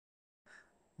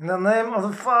In the name of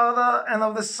the Father, and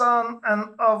of the Son,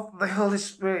 and of the Holy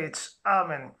Spirit.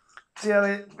 Amen.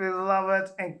 Dearly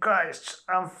beloved in Christ,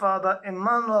 I'm Father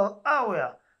Emmanuel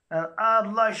Awia, and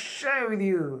I'd like to share with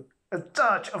you a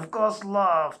touch of God's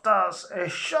love, thus a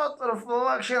short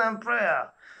reflection and prayer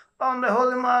on the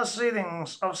Holy Mass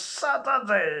readings of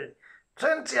Saturday,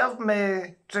 20th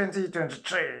May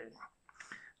 2023.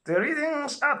 The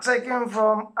readings are taken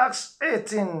from Acts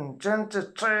 18,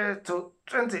 23 to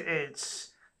 28,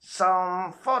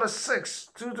 Psalm 46,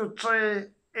 2 to 3,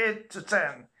 8 to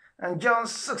 10, and John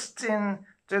 16,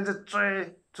 23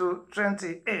 to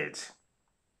 28.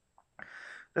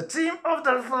 The theme of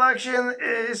the reflection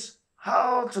is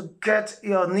how to get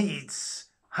your needs.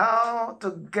 How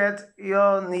to get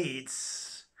your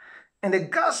needs. In the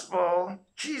Gospel,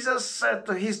 Jesus said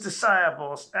to his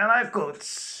disciples, and I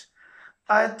quote,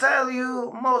 "I tell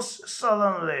you most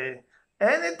solemnly,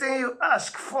 anything you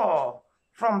ask for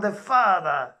from the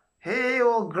Father, he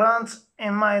will grant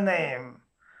in my name.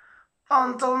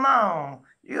 Until now,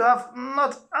 you have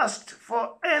not asked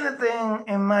for anything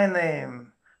in my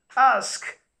name.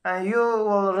 Ask, and you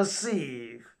will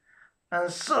receive,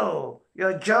 and so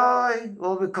your joy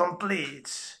will be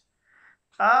complete."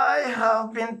 I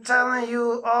have been telling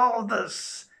you all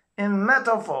this in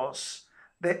metaphors.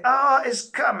 The hour is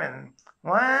coming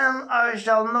when I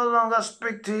shall no longer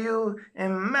speak to you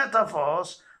in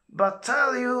metaphors, but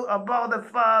tell you about the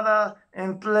Father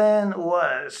in plain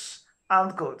words.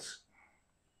 Unquote.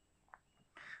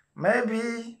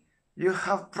 Maybe you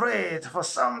have prayed for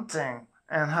something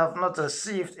and have not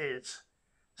received it.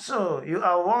 So you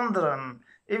are wondering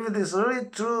if it is really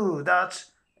true that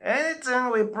anything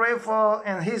we pray for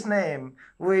in His name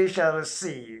we shall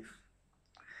receive.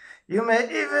 You may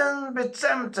even be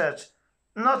tempted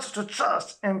not to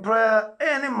trust in prayer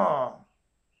anymore.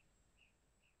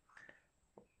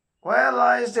 Where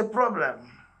lies the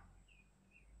problem?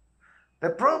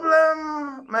 The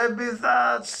problem may be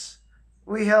that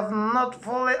we have not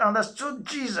fully understood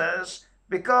Jesus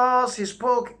because he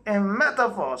spoke in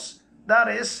metaphors, that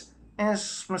is, in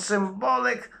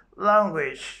symbolic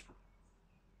language.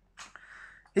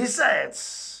 He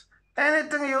says,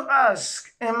 anything you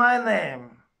ask in my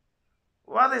name.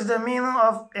 What is the meaning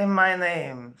of "in my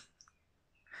name"?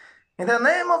 In the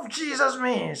name of Jesus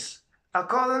means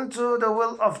according to the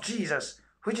will of Jesus,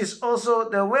 which is also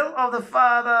the will of the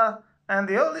Father and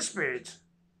the Holy Spirit.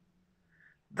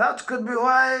 That could be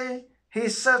why he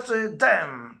said to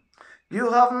them,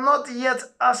 "You have not yet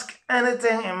asked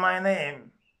anything in my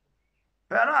name."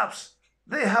 Perhaps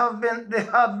they have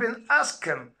been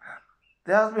asking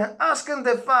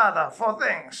the Father for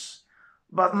things,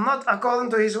 but not according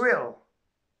to his will.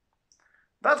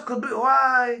 That could be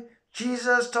why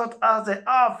Jesus taught us the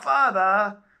Our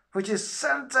Father, which is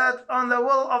centered on the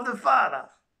will of the Father,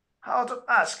 how to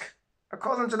ask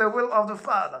according to the will of the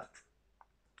Father.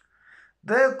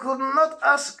 They could not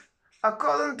ask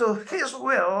according to his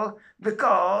will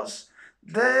because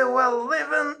they were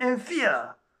living in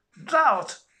fear,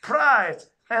 doubt, pride,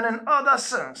 and in other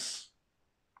sins.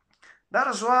 That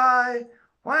is why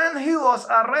when he was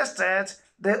arrested,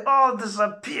 they all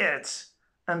disappeared,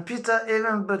 and Peter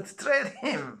even betrayed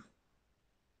him.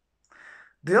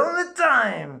 The only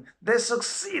time they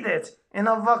succeeded in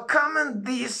overcoming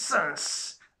these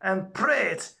sins and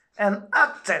prayed and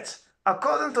acted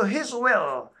according to his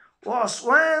will was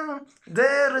when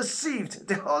they received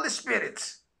the Holy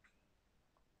Spirit.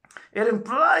 It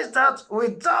implies that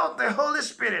without the Holy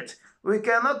Spirit, we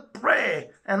cannot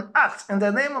pray and act in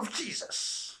the name of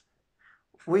Jesus.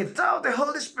 Without the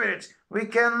Holy Spirit, we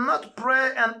cannot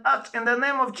pray and act in the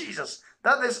name of Jesus.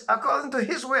 That is according to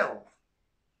his will.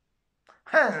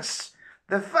 Hence,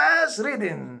 the first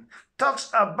reading talks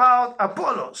about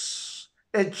Apollos,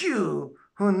 a Jew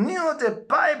who knew the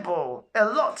Bible a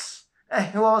lot, and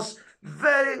he was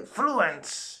very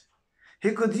fluent.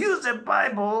 He could use the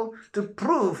Bible to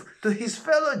prove to his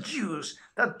fellow Jews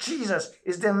that Jesus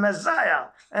is the Messiah,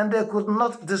 and they could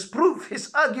not disprove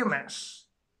his arguments.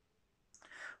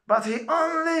 But he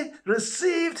only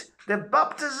received the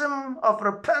baptism of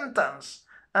repentance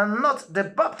and not the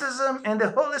baptism in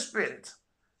the Holy Spirit.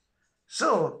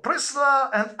 So Priscilla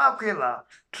and Aquila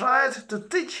tried to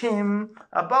teach him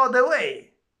about the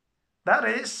way. That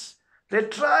is, they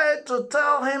tried to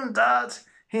tell him that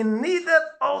he needed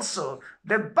also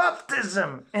the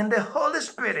baptism in the Holy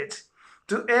Spirit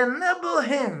to enable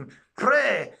him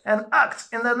pray and act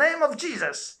in the name of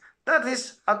Jesus. That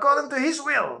is according to his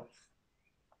will.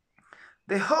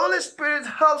 The Holy Spirit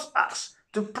helps us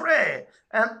to pray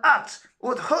and act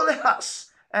with holy hearts,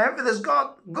 and if it is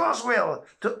God's will,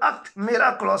 to act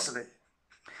miraculously.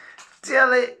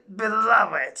 Dearly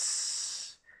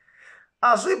beloveds,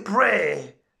 as we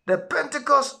pray the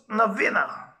Pentecost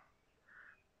Novena,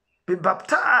 be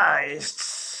baptized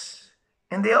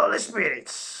in the Holy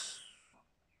Spirit.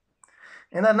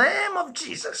 In the name of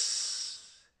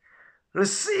Jesus,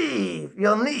 receive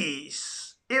your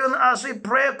needs, even as we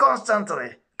pray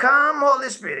constantly. Come, Holy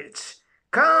Spirit.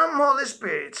 Come, Holy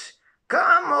Spirit.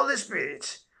 Come, Holy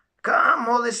Spirit. Come,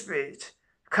 Holy Spirit.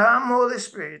 Come, Holy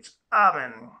Spirit.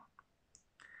 Amen.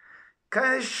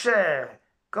 Can you share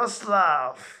God's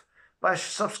love by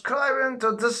subscribing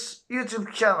to this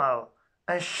YouTube channel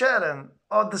and sharing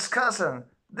or discussing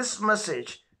this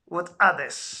message with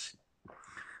others?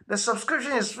 The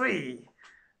subscription is free.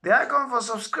 The icon for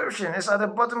subscription is at the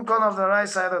bottom corner of the right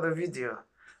side of the video.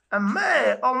 And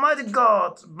may Almighty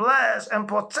God bless and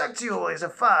protect you as a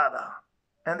Father,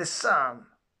 and the Son,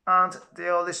 and the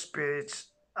Holy Spirit.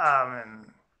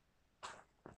 Amen.